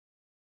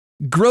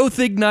Growth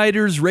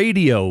Igniters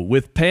Radio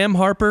with Pam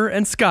Harper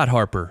and Scott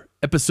Harper,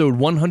 episode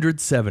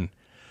 107.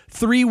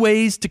 3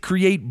 ways to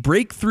create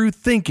breakthrough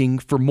thinking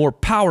for more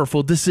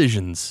powerful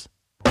decisions.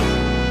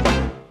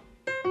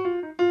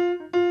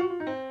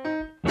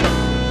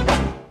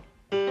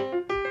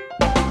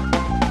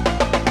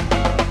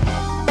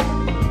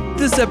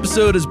 This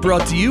episode is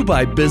brought to you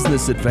by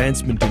Business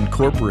Advancement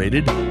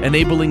Incorporated,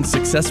 enabling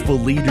successful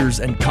leaders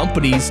and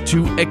companies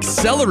to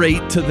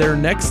accelerate to their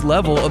next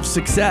level of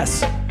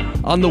success.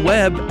 On the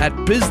web at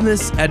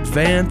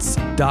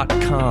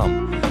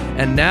businessadvance.com.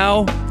 And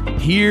now,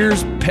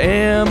 here's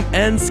Pam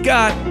and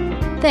Scott.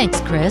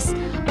 Thanks, Chris.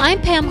 I'm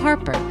Pam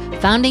Harper,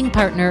 founding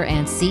partner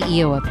and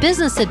CEO of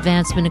Business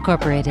Advancement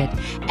Incorporated.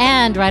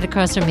 And right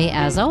across from me,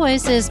 as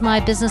always, is my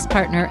business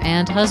partner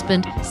and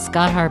husband,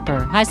 Scott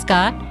Harper. Hi,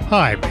 Scott.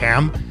 Hi,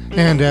 Pam.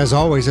 And as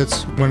always,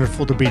 it's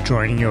wonderful to be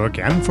joining you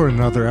again for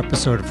another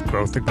episode of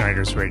Growth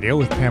Igniters Radio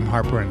with Pam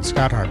Harper and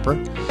Scott Harper.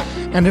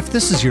 And if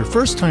this is your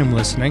first time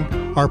listening,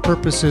 our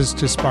purpose is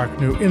to spark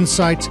new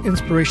insights,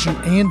 inspiration,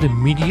 and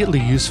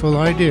immediately useful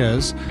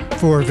ideas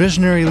for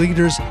visionary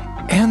leaders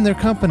and their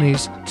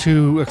companies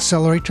to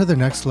accelerate to the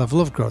next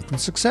level of growth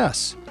and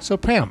success. So,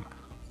 Pam,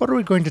 what are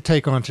we going to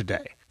take on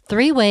today?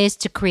 3 ways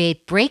to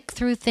create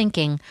breakthrough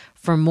thinking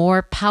for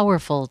more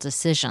powerful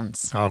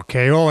decisions.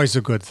 Okay, always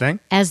a good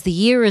thing. As the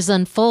year is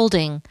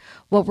unfolding,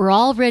 what we're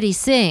already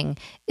seeing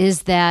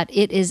is that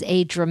it is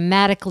a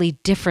dramatically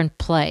different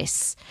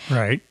place.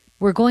 Right.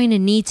 We're going to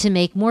need to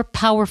make more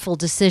powerful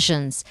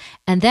decisions.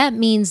 And that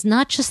means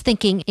not just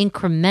thinking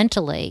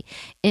incrementally,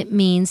 it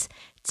means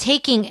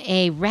taking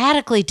a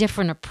radically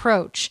different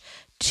approach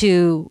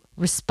to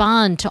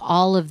respond to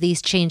all of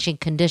these changing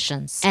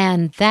conditions.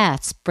 And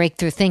that's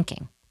breakthrough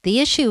thinking. The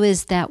issue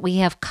is that we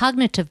have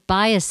cognitive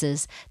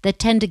biases that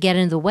tend to get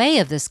in the way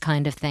of this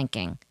kind of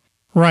thinking.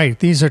 Right.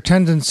 These are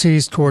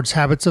tendencies towards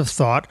habits of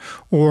thought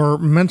or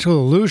mental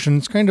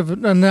illusions, kind of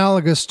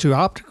analogous to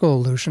optical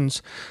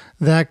illusions,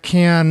 that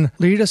can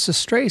lead us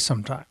astray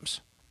sometimes.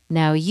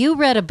 Now, you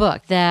read a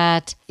book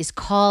that is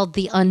called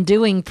The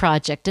Undoing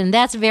Project, and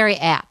that's very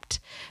apt,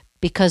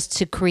 because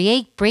to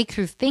create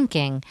breakthrough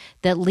thinking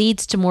that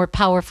leads to more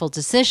powerful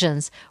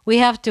decisions, we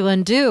have to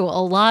undo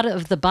a lot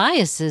of the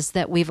biases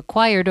that we've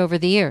acquired over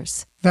the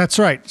years. That's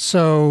right.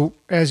 So,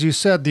 as you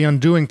said, The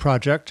Undoing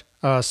Project,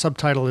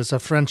 subtitle is A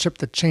Friendship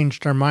That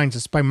Changed Our Minds.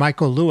 It's by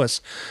Michael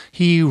Lewis.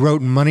 He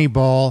wrote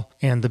Moneyball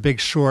and The Big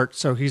Short,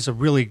 so he's a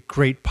really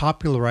great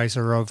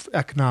popularizer of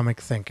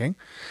economic thinking.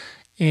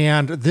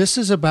 And this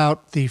is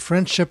about the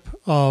friendship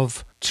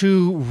of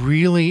 2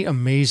 really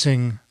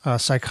amazing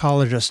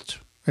psychologists,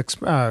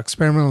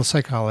 experimental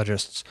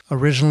psychologists,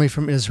 originally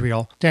from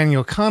Israel,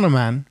 Daniel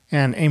Kahneman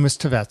and Amos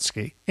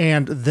Tversky.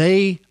 And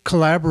they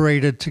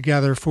collaborated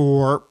together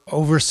for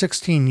over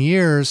 16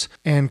 years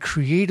and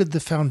created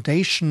the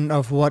foundation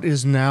of what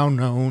is now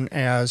known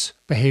as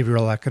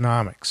behavioral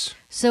economics.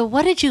 So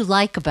what did you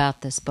like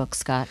about this book,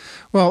 Scott?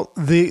 Well,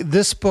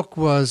 this book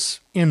was,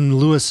 in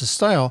Lewis's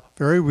style,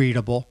 very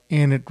readable,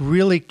 and it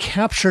really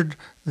captured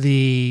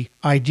the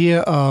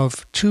idea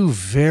of 2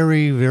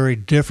 very, very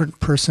different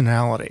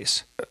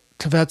personalities.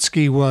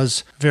 Tversky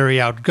was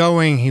very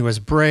outgoing, he was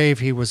brave,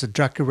 he was a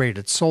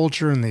decorated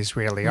soldier in the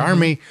Israeli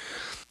army.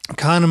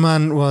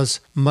 Kahneman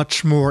was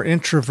much more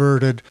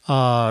introverted,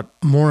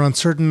 more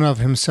uncertain of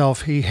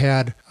himself. He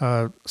had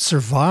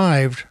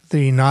survived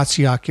the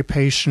Nazi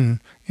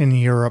occupation in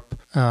Europe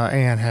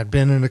and had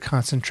been in a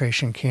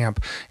concentration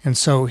camp. And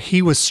so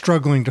he was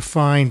struggling to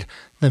find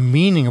the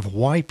meaning of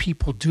why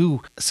people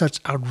do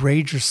such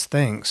outrageous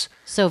things.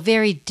 So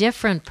very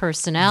different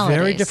personalities.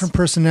 Very different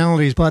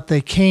personalities, but they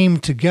came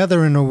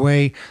together in a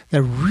way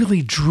that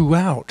really drew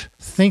out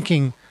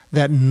thinking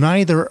that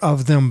neither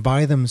of them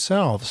by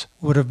themselves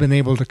would have been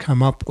able to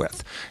come up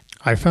with.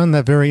 I found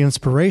that very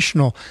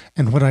inspirational.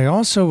 And what I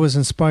also was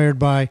inspired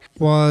by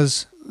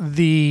was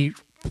the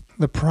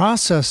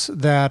process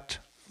that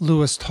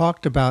Lewis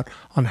talked about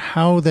on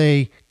how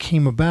they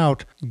came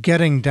about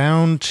getting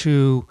down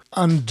to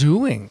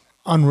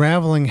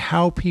unraveling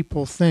how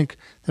people think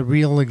that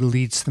really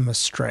leads them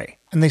astray.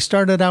 And they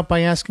started out by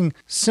asking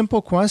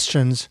simple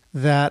questions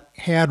that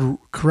had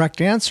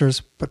correct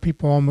answers, but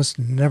people almost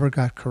never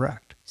got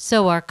correct.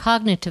 So our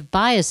cognitive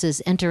biases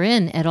enter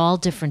in at all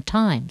different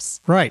times.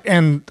 Right.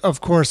 And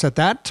of course, at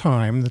that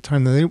time, the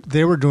time that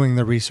they were doing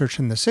the research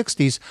in the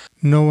 60s,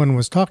 no one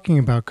was talking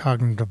about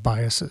cognitive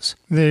biases.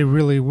 They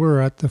really were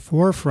at the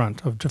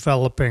forefront of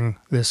developing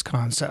this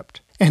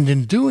concept. And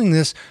in doing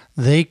this,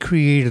 they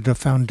created a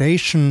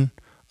foundation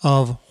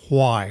of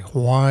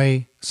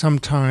why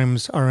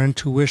sometimes our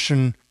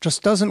intuition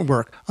just doesn't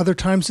work. Other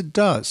times it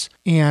does.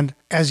 And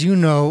as you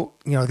know,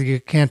 you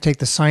can't take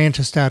the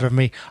scientist out of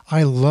me.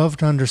 I love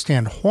to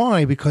understand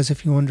why, because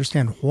if you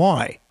understand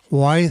why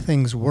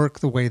things work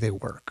the way they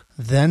work,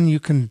 then you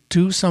can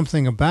do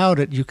something about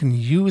it. You can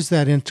use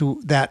that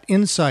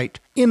insight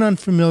in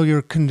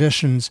unfamiliar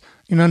conditions,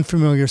 in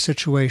unfamiliar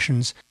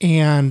situations,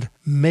 and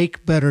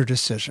make better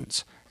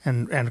decisions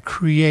and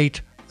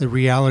create the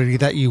reality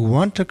that you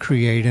want to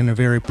create in a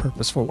very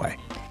purposeful way.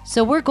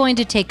 So we're going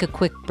to take a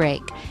quick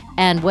break.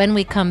 And when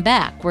we come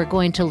back, we're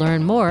going to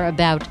learn more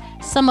about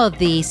some of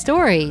the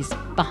stories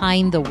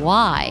behind the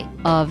why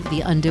of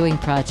the Undoing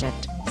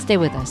Project. Stay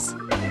with us.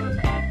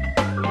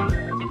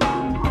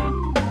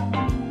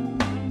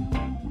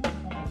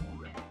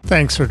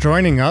 Thanks for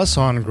joining us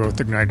on Growth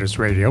Igniters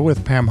Radio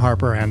with Pam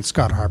Harper and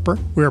Scott Harper.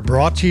 We're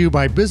brought to you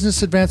by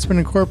Business Advancement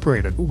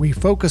Incorporated. We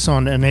focus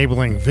on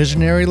enabling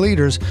visionary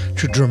leaders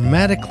to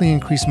dramatically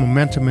increase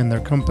momentum in their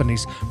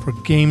companies for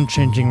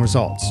game-changing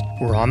results.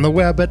 We're on the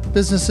web at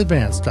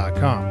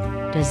businessadvance.com.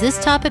 Does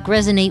this topic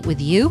resonate with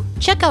you?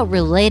 Check out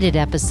related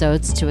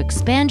episodes to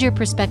expand your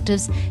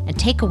perspectives and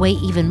take away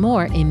even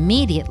more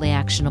immediately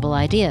actionable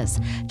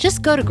ideas.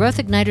 Just go to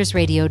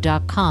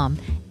growthignitersradio.com,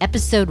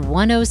 episode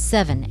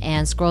 107,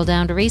 and scroll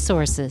down to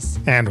resources.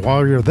 And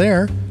while you're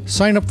there,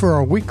 sign up for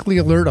our weekly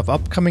alert of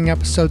upcoming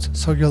episodes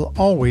so you'll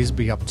always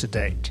be up to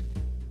date.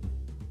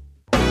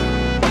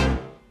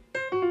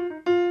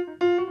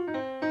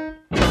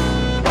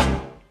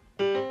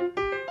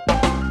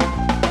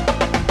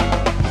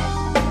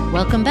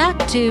 Welcome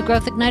back to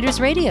Growth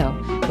Igniters Radio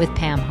with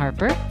Pam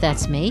Harper,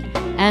 that's me,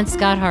 and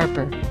Scott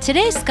Harper.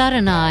 Today, Scott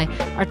and I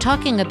are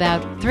talking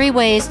about 3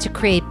 ways to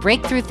create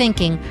breakthrough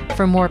thinking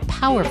for more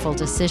powerful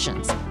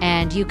decisions.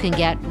 And you can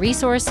get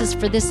resources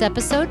for this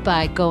episode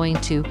by going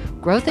to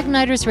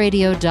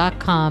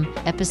growthignitersradio.com,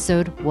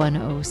 episode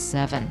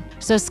 107.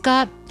 So,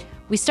 Scott,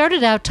 we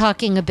started out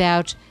talking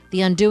about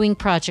The Undoing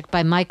Project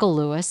by Michael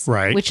Lewis,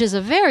 right, which is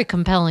a very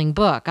compelling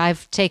book.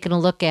 I've taken a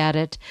look at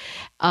it.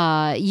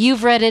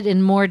 You've read it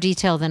in more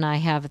detail than I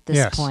have at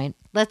this point.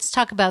 Let's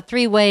talk about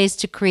 3 ways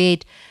to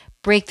create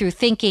breakthrough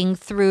thinking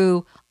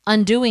through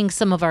undoing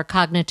some of our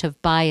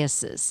cognitive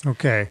biases.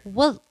 Okay.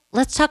 Well,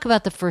 let's talk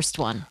about the first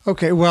one.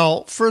 Okay,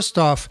 well, first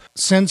off,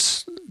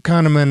 since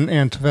Kahneman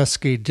and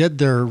Tversky did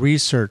their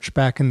research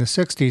back in the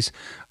 60s,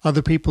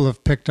 other people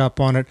have picked up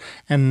on it,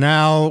 and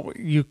now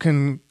you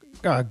can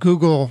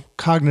Google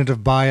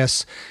cognitive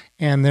bias,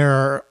 and there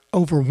are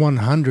over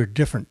 100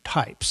 different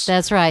types.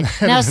 That's right.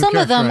 Now, some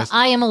of them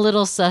I am a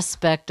little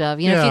suspect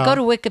of. If you go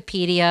to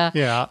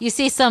Wikipedia, you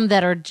see some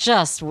that are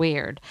just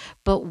weird.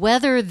 But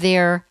whether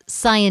they're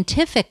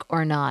scientific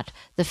or not,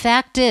 the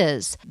fact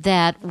is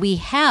that we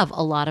have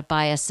a lot of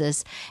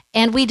biases,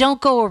 and we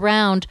don't go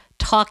around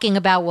talking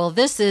about, well,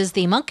 this is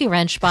the monkey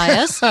wrench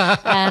bias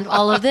and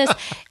all of this.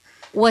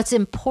 What's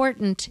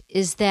important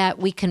is that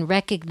we can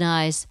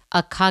recognize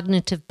a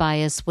cognitive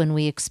bias when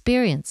we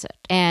experience it.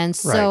 And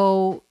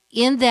so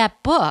in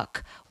that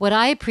book, what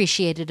I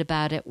appreciated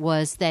about it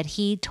was that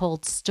he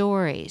told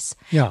stories.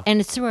 Yeah. And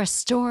it's through our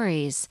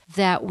stories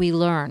that we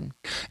learn.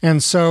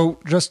 And so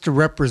just to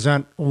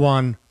represent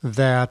one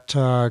that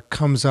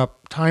comes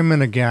up time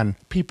and again,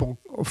 people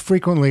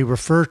frequently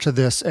refer to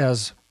this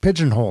as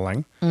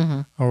pigeonholing,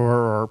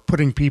 or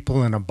putting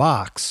people in a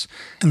box.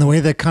 And the way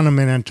that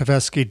Kahneman and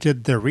Tversky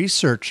did their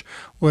research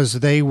was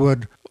they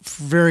would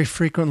very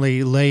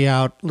frequently lay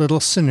out little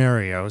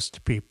scenarios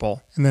to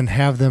people and then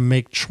have them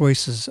make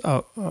choices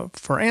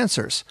for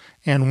answers.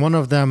 And one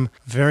of them,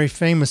 very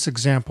famous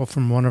example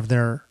from one of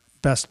their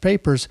best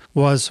papers,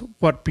 was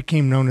what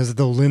became known as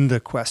the Linda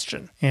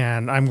question.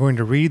 And I'm going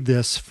to read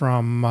this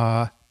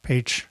from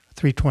page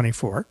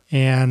 324.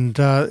 And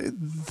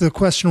the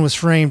question was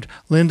framed,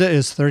 Linda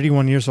is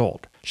 31 years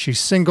old. She's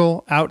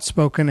single,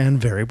 outspoken, and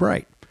very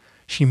bright.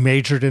 She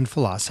majored in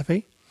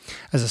philosophy.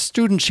 As a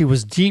student, she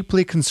was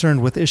deeply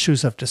concerned with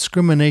issues of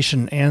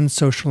discrimination and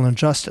social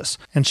injustice,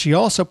 and she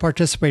also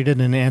participated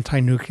in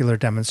anti-nuclear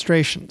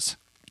demonstrations.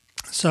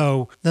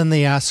 So then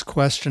they asked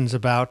questions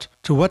about,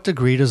 to what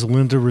degree does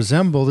Linda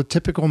resemble the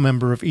typical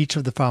member of each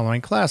of the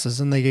following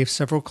classes? And they gave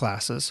several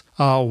classes.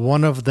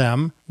 One of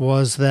them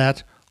was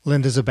that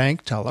Linda's a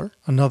bank teller.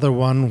 Another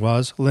one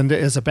was Linda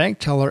is a bank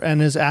teller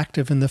and is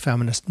active in the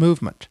feminist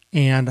movement.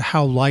 And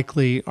how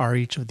likely are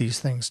each of these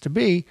things to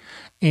be?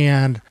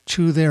 And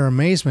to their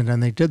amazement,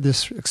 and they did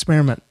this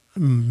experiment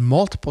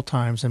multiple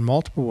times in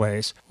multiple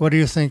ways, what do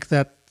you think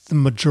that the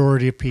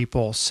majority of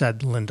people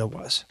said Linda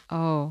was?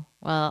 Oh,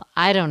 well,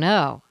 I don't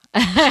know.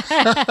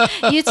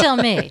 You tell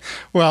me.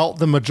 Well,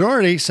 the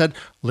majority said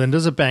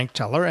Linda's a bank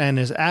teller and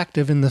is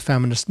active in the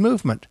feminist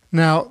movement.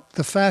 Now,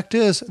 the fact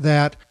is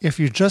that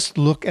if you just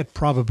look at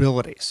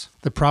probabilities,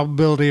 the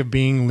probability of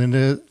being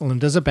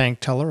Linda's a bank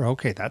teller,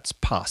 okay, that's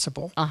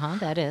possible.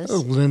 That is.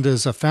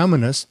 Linda's a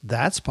feminist,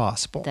 that's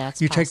possible. That's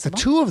you possible. take the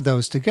two of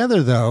those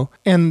together, though,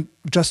 and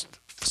just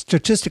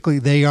statistically,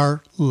 they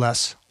are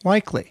less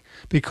likely,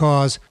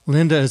 because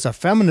Linda is a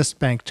feminist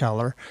bank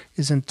teller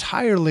is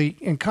entirely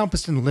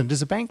encompassed in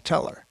Linda's a bank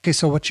teller. Okay,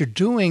 so what you're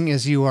doing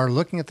is you are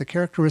looking at the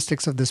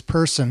characteristics of this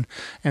person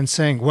and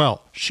saying,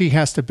 well, she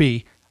has to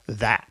be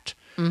that.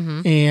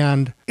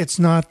 And it's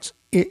not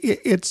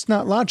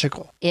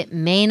logical. It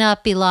may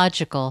not be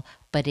logical,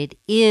 but it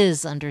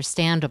is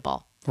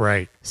understandable.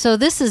 Right. So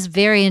this is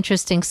very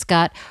interesting,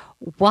 Scott.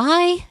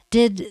 Why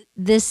did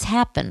this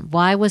happen?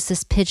 Why was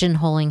this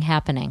pigeonholing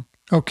happening?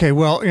 Okay,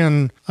 well,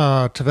 in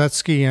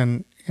Tversky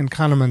and in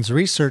Kahneman's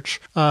research,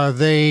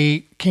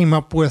 they came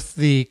up with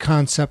the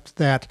concept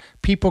that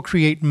people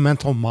create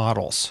mental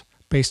models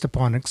based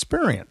upon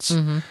experience.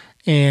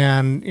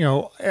 And,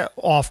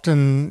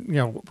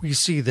 often, we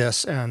see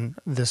this and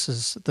this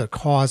is the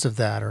cause of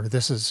that, or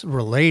this is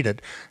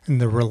related.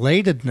 And the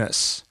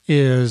relatedness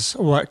is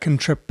what can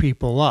trip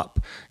people up.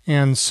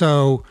 And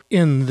so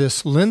in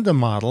this Linda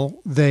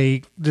model,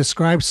 they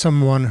describe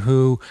someone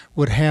who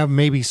would have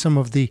maybe some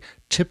of the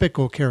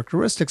typical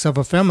characteristics of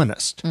a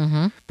feminist.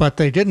 But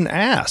they didn't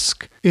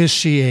ask, is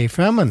she a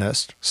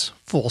feminist?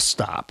 Full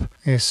stop.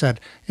 They said,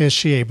 is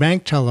she a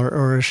bank teller,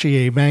 or is she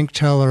a bank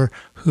teller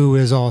who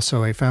is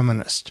also a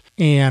feminist?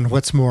 And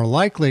what's more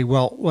likely?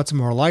 Well, what's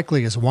more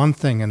likely is one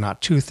thing and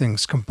not two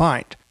things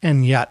combined.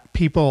 And yet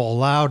people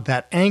allowed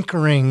that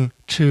anchoring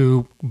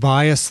to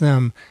bias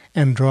them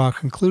and draw a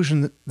conclusion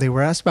that they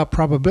were asked about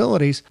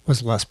probabilities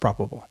was less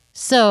probable.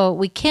 So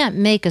we can't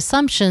make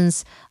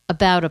assumptions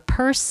about a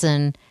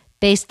person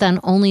based on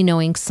only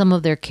knowing some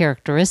of their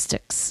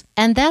characteristics.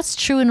 And that's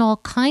true in all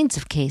kinds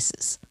of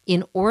cases.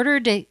 In order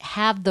to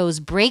have those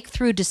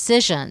breakthrough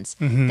decisions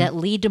that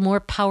lead to more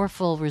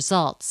powerful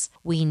results,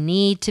 we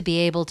need to be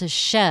able to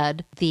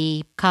shed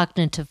the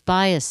cognitive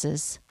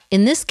biases.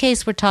 In this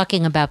case, we're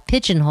talking about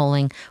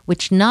pigeonholing,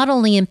 which not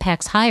only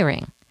impacts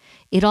hiring,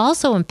 it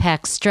also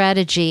impacts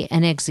strategy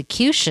and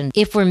execution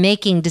if we're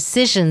making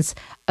decisions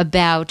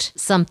about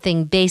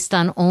something based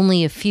on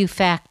only a few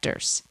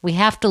factors. We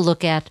have to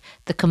look at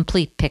the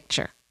complete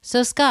picture.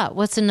 So, Scott,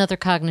 what's another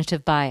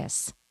cognitive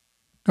bias?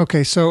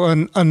 Okay, so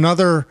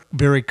another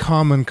very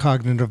common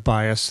cognitive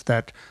bias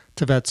that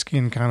Tversky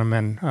and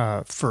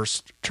Kahneman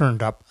first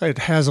turned up, it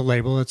has a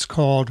label. It's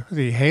called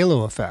the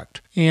halo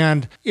effect.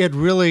 And it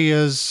really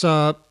is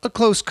a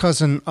close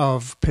cousin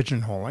of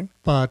pigeonholing,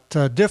 but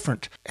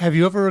different. Have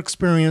you ever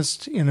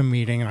experienced in a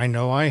meeting, I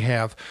know I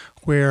have,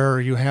 where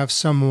you have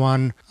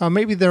someone,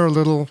 maybe they're a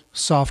little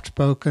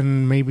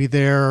soft-spoken, maybe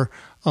they're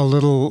a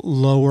little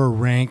lower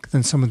rank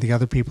than some of the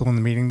other people in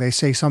the meeting. They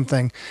say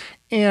something,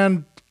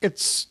 and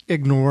it's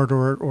ignored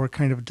or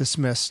kind of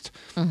dismissed,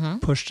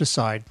 pushed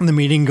aside. And the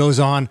meeting goes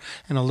on,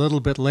 and a little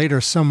bit later,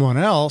 someone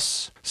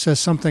else says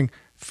something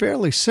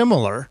fairly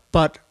similar,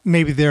 but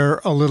maybe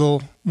they're a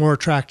little more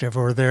attractive,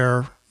 or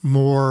they're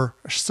more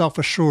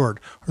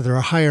self-assured, or they're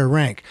a higher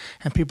rank.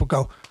 And people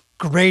go,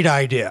 great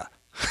idea.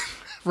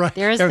 Right.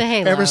 There's the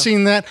halo. Ever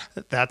seen that?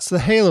 That's the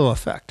halo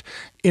effect.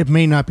 It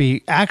may not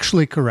be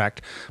actually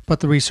correct, but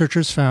the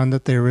researchers found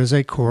that there is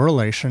a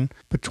correlation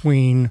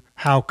between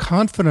how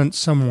confident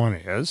someone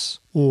is,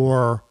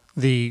 or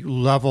the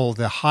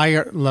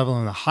higher level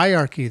in the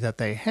hierarchy that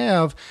they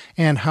have,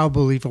 and how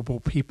believable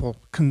people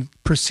can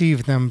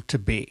perceive them to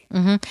be.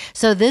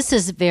 So this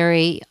is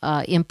very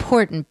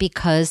important,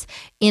 because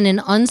in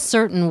an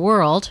uncertain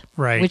world,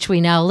 which we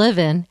now live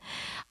in,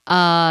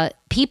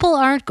 people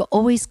aren't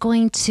always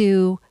going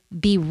to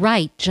be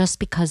right just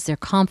because they're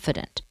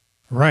confident.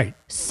 Right.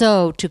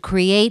 So to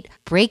create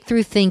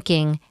breakthrough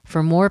thinking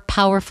for more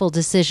powerful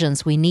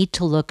decisions, we need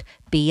to look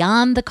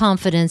beyond the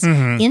confidence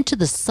into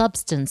the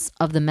substance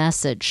of the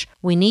message.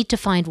 We need to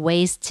find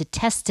ways to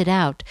test it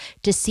out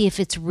to see if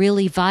it's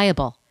really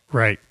viable.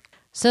 Right.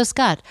 So,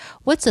 Scott,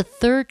 what's a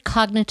third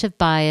cognitive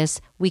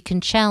bias we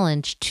can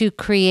challenge to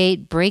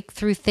create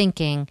breakthrough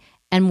thinking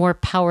and more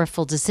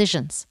powerful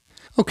decisions?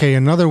 Okay,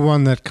 another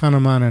one that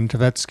Kahneman and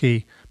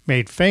Tversky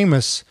made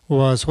famous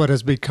was what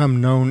has become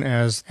known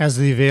as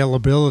the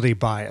availability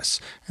bias.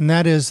 And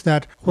that is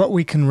that what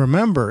we can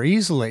remember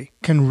easily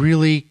can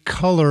really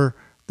color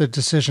the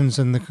decisions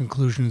and the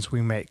conclusions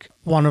we make.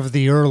 One of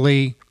the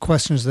early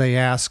questions they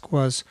asked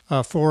was,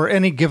 for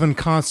any given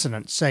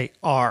consonant, say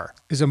R,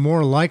 is it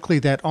more likely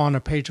that on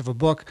a page of a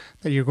book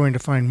that you're going to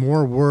find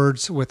more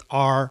words with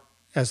R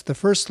as the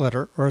first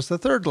letter or as the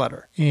third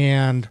letter?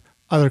 And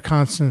other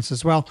consonants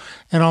as well.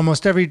 And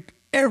almost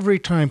every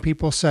time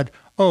people said,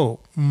 oh,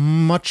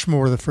 much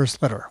more the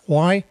first letter.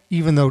 Why?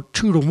 Even though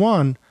 2 to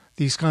 1,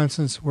 these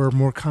consonants were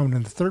more common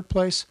in the third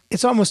place,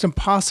 it's almost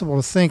impossible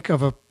to think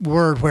of a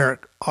word where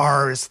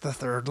R is the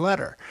third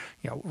letter.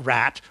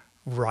 Rat,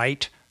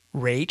 right,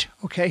 rate.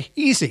 Okay,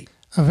 easy.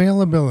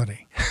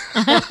 Availability.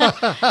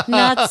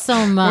 Not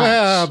so much.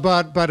 Yeah,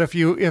 but if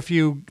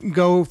you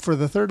go for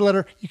the third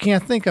letter, you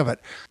can't think of it.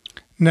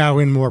 Now,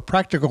 in more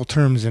practical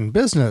terms in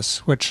business,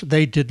 which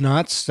they did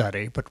not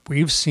study, but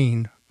we've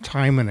seen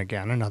time and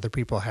again, and other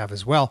people have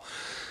as well,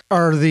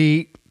 are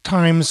the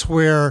times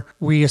where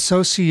we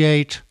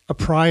associate a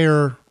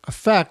prior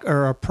effect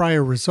or a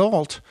prior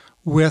result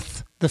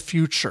with the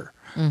future.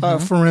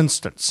 For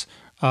instance,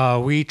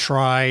 we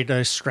tried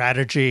a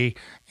strategy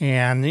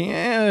and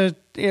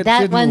it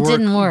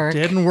didn't work.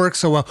 Didn't work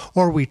so well.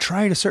 Or we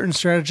tried a certain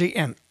strategy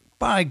and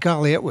by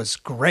golly, it was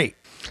great.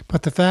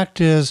 But the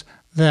fact is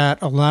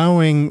that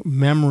allowing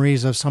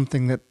memories of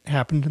something that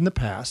happened in the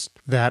past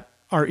that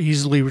are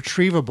easily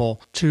retrievable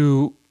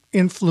to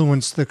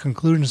influence the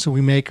conclusions that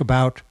we make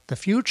about the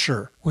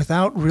future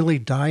without really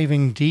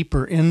diving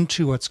deeper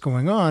into what's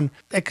going on,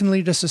 it can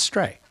lead us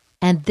astray.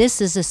 And this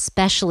is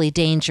especially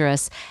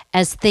dangerous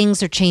as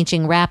things are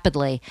changing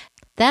rapidly.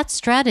 That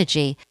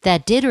strategy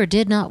that did or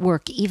did not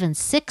work even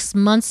 6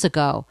 months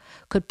ago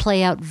could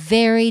play out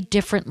very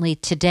differently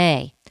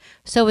today.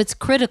 So it's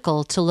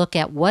critical to look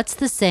at what's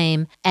the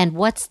same and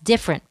what's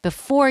different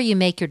before you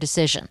make your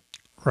decision.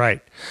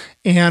 Right.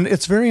 And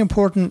it's very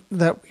important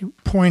that we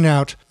point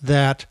out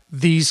that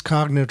these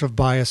cognitive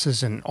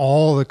biases and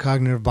all the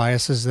cognitive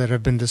biases that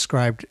have been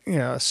described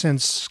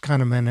since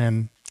Kahneman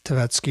and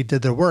Tversky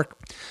did their work,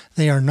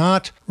 they are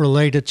not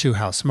related to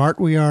how smart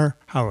we are,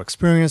 how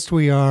experienced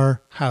we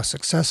are, how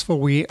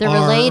successful we They're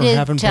are.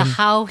 related to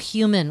how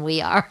human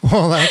we are.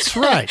 Well, that's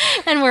right.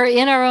 And we're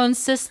in our own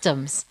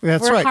systems.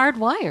 That's we're right.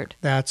 hardwired.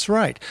 That's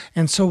right.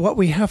 And so what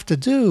we have to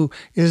do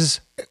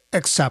is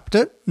accept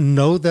it,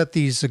 know that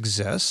these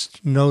exist,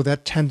 know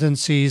that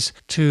tendencies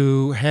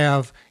to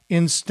have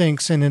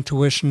instincts and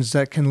intuitions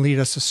that can lead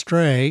us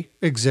astray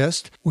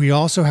exist. We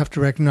also have to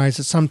recognize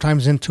that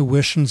sometimes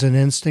intuitions and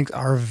instincts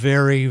are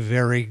very,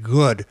 very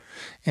good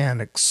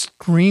and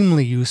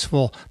extremely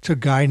useful to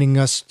guiding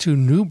us to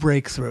new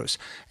breakthroughs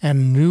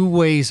and new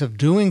ways of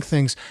doing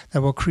things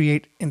that will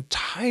create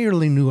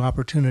entirely new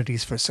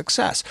opportunities for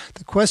success.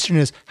 The question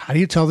is, how do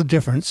you tell the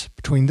difference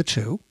between the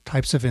two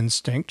types of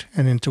instinct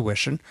and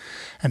intuition?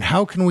 And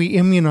how can we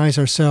immunize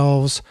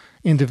ourselves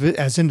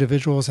as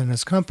individuals and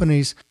as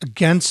companies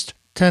against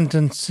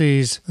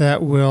tendencies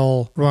that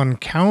will run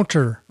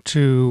counter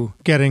to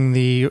getting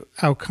the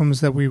outcomes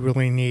that we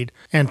really need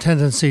and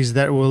tendencies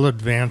that will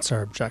advance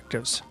our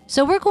objectives.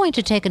 So we're going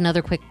to take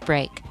another quick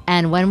break.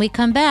 And when we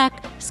come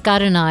back,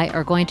 Scott and I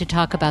are going to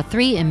talk about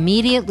 3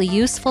 immediately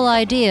useful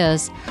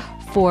ideas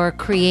for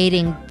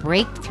creating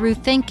breakthrough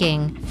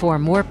thinking for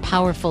more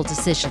powerful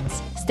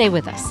decisions. Stay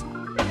with us.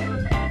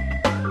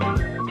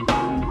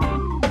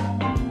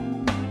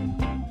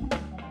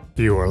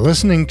 You are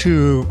listening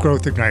to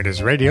Growth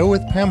Igniters Radio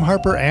with Pam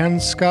Harper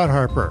and Scott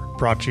Harper,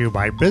 brought to you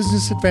by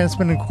Business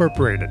Advancement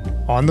Incorporated,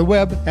 on the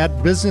web at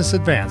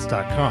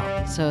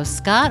businessadvance.com. So,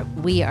 Scott,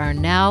 we are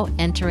now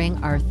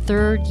entering our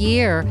 3rd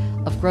year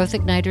of Growth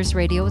Igniters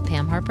Radio with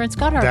Pam Harper and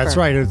Scott Harper. That's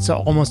right. It's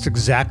almost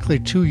exactly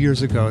 2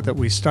 years ago that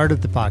we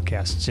started the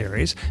podcast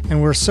series,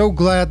 and we're so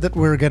glad that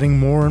we're getting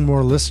more and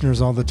more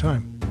listeners all the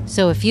time.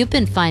 So if you've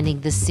been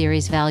finding this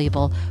series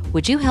valuable,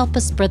 would you help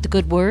us spread the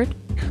good word?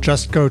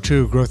 Just go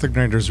to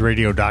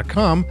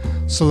growthignitersradio.com,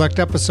 select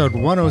episode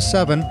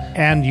 107,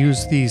 and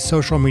use the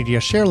social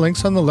media share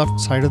links on the left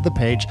side of the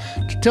page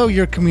to tell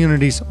your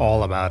communities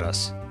all about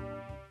us.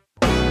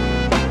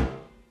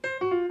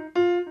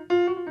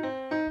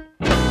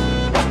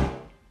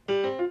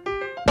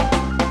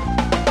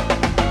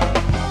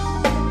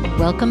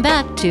 Welcome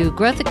back to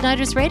Growth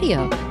Igniters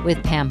Radio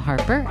with Pam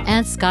Harper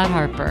and Scott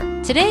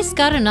Harper. Today,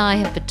 Scott and I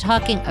have been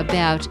talking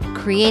about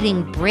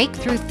creating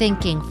breakthrough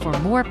thinking for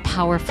more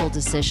powerful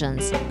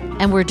decisions,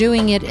 and we're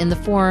doing it in the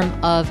form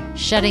of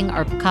shedding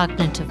our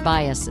cognitive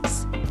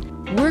biases.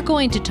 We're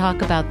going to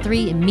talk about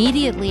 3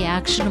 immediately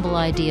actionable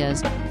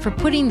ideas for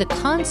putting the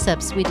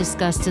concepts we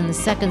discussed in the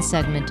second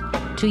segment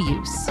to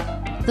use.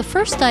 The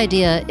first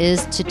idea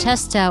is to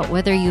test out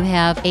whether you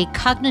have a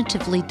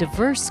cognitively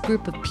diverse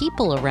group of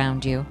people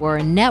around you or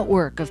a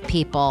network of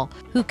people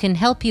who can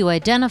help you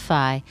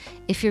identify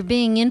if you're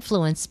being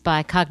influenced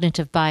by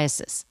cognitive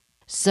biases.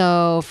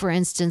 So, for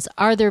instance,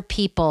 are there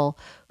people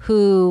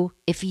who,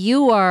 if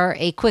you are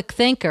a quick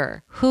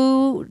thinker,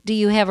 who do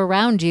you have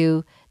around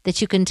you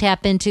that you can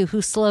tap into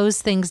who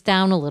slows things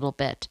down a little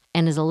bit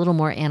and is a little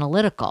more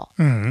analytical?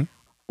 Mm-hmm.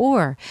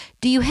 Or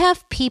do you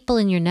have people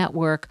in your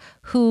network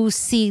who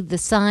see the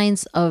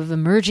signs of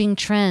emerging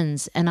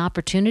trends and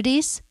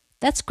opportunities?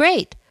 That's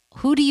great.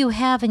 Who do you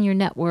have in your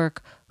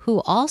network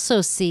who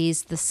also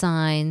sees the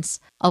signs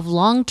of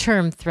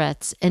long-term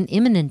threats and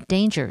imminent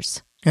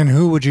dangers? And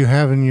who would you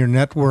have in your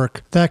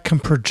network that can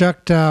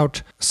project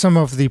out some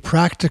of the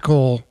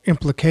practical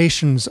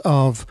implications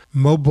of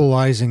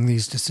mobilizing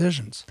these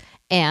decisions?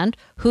 And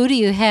who do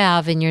you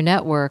have in your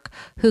network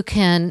who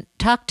can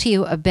talk to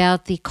you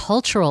about the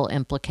cultural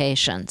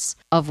implications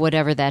of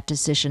whatever that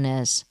decision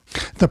is?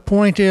 The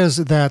point is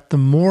that the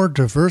more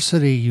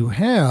diversity you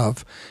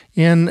have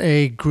in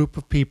a group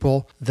of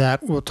people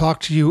that will talk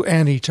to you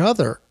and each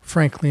other,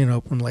 frankly and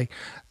openly,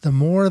 the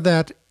more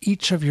that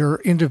each of your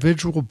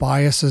individual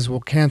biases will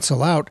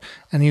cancel out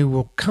and you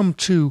will come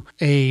to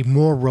a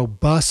more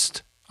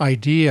robust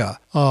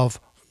idea of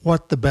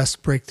what the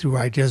best breakthrough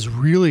ideas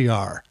really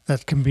are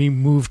that can be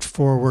moved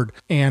forward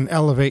and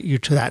elevate you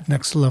to that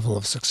next level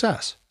of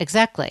success.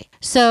 Exactly.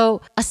 So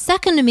a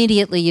second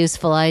immediately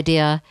useful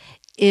idea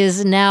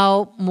is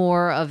now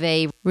more of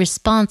a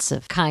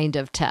responsive kind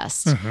of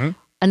test. Mm-hmm.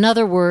 In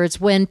other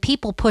words, when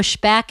people push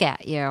back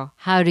at you,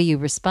 how do you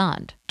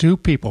respond? Do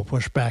people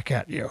push back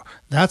at you?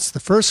 That's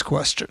the first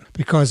question.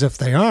 Because if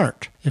they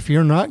aren't, if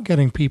you're not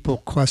getting people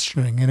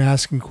questioning and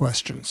asking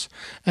questions,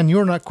 and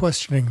you're not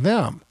questioning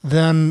them,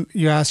 then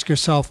you ask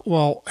yourself,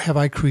 well, have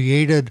I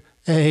created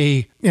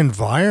a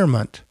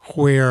environment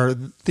where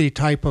the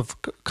type of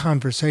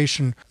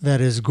conversation that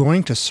is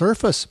going to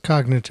surface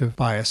cognitive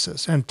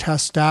biases and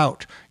test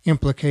out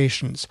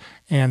implications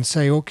and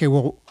say, okay,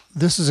 well,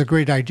 this is a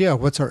great idea.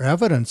 What's our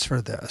evidence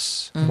for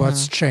this?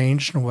 What's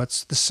changed and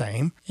what's the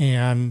same?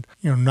 And,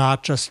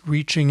 not just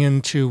reaching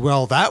into,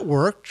 well, that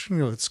worked,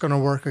 it's going to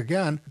work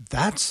again.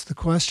 That's the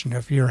question.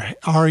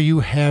 Are you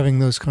having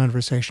those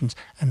conversations,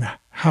 and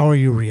how are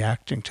you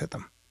reacting to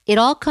them? It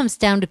all comes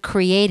down to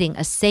creating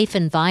a safe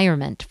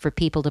environment for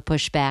people to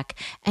push back.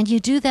 And you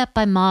do that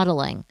by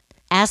modeling,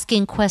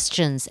 asking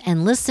questions,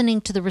 and listening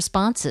to the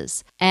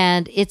responses.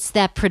 And it's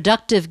that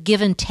productive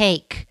give and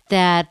take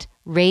that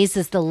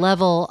raises the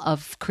level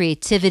of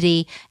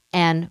creativity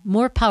and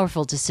more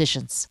powerful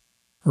decisions.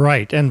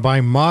 Right. And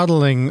by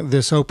modeling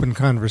this open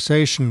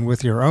conversation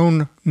with your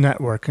own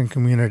network and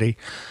community,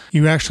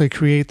 you actually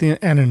create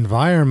an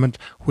environment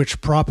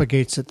which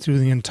propagates it through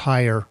the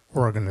entire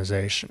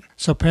organization.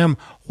 So, Pam,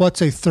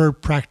 what's a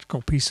third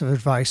practical piece of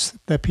advice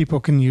that people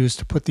can use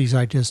to put these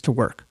ideas to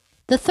work?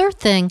 The third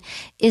thing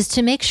is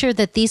to make sure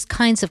that these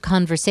kinds of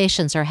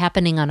conversations are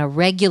happening on a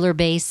regular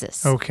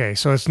basis. Okay,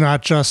 so it's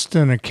not just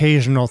an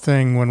occasional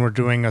thing when we're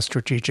doing a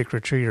strategic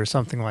retreat or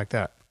something like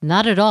that.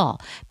 Not at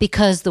all,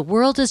 because the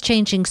world is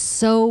changing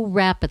so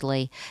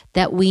rapidly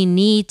that we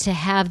need to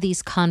have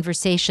these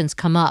conversations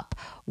come up.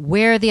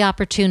 Where are the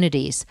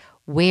opportunities?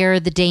 Where are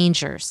the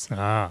dangers?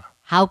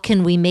 How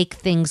can we make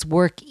things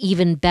work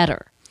even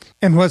better?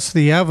 And what's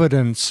the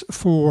evidence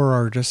for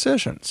our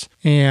decisions?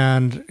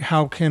 And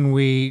how can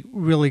we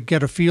really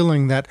get a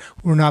feeling that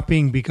we're not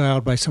being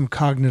beguiled by some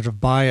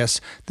cognitive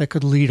bias that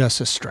could lead us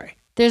astray?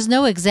 There's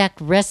no exact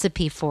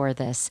recipe for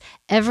this.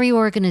 Every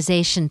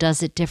organization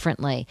does it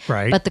differently.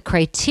 Right. But the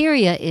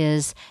criteria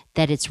is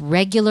that it's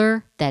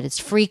regular, that it's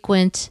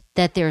frequent,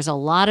 that there's a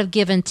lot of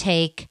give and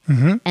take,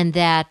 and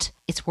that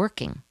it's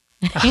working.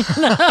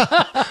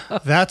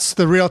 That's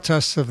the real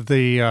test of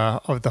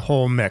the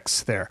whole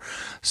mix there.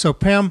 So,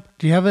 Pam,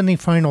 do you have any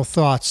final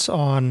thoughts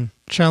on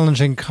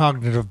challenging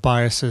cognitive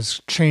biases,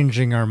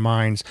 changing our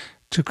minds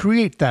to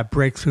create that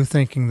breakthrough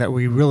thinking that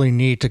we really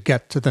need to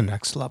get to the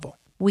next level?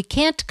 We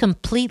can't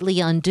completely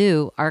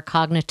undo our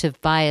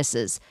cognitive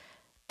biases.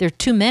 There are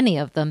too many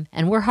of them,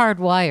 and we're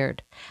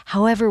hardwired.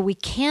 However, we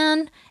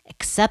can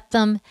accept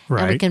them,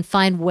 and we can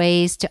find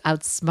ways to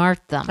outsmart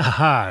them.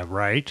 Aha,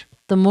 right.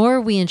 The more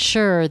we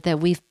ensure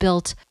that we've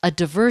built a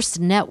diverse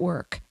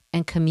network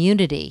and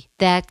community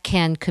that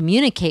can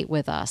communicate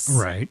with us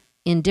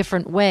in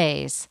different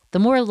ways, the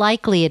more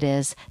likely it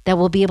is that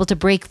we'll be able to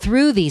break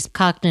through these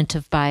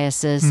cognitive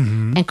biases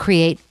and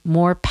create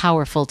more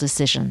powerful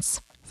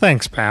decisions.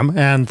 Thanks, Pam,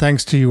 and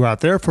thanks to you out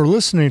there for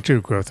listening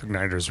to Growth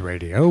Igniters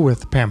Radio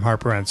with Pam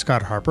Harper and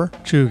Scott Harper.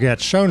 To get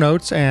show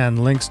notes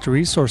and links to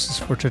resources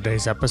for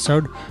today's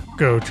episode,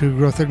 go to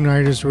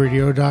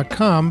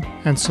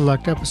growthignitersradio.com and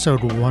select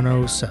episode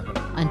 107.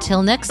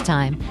 Until next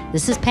time,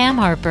 this is Pam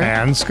Harper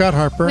and Scott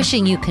Harper,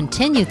 wishing you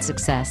continued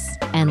success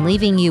and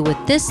leaving you with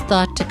this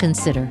thought to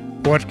consider.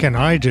 What can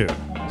I do,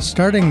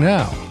 starting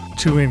now,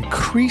 to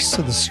increase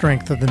the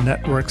strength of the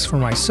networks for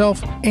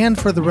myself and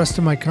for the rest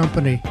of my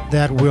company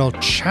that will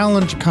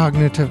challenge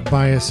cognitive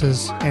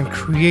biases and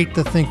create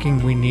the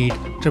thinking we need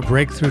to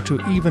break through to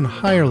even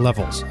higher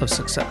levels of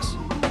success?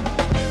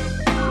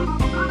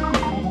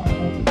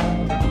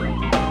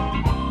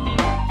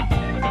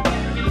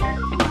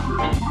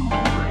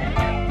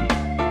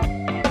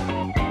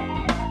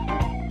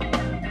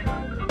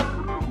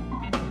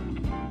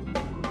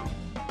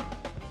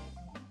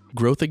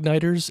 Growth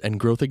Igniters and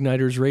Growth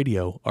Igniters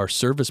Radio are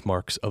service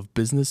marks of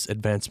Business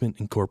Advancement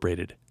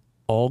Incorporated.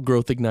 All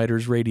Growth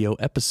Igniters Radio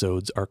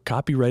episodes are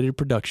copyrighted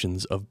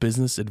productions of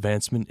Business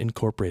Advancement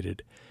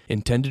Incorporated,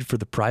 intended for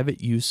the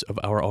private use of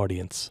our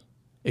audience.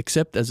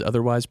 Except as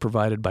otherwise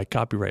provided by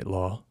copyright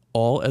law,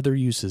 all other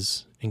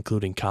uses,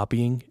 including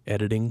copying,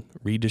 editing,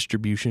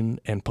 redistribution,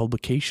 and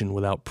publication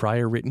without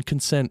prior written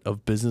consent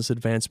of Business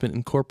Advancement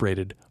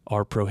Incorporated,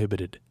 are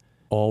prohibited.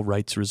 All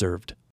rights reserved.